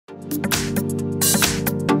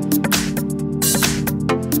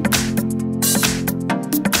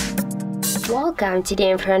Welcome.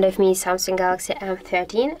 Today in front of me Samsung Galaxy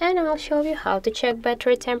M13 and I'll show you how to check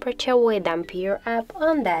battery temperature with Ampere app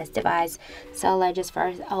on this device. So let's just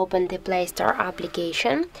first open the Play Store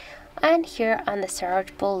application, and here on the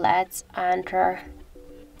search bar let's enter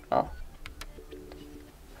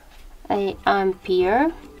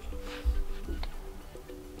Ampere.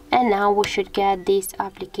 And now we should get this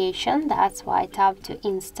application. That's why tap to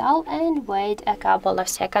install and wait a couple of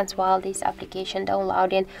seconds while this application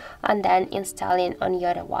downloading and then installing on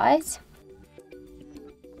your device.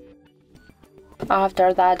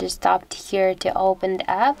 After that, just tap here to open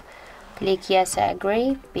the app. Click yes, I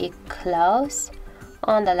agree, pick close.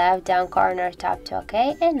 On the left down corner tap to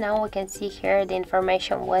OK, and now we can see here the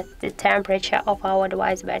information with the temperature of our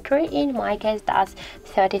device battery. In my case that's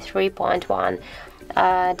 33.1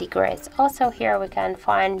 degrees. Also here we can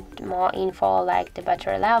find more info like the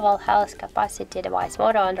battery level, health, capacity, device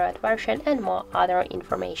model, Android version, and more other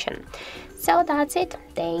information. So that's it.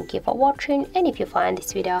 Thank you for watching, and if you find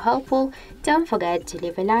this video helpful, don't forget to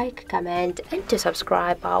leave a like, comment, and to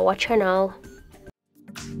subscribe our channel.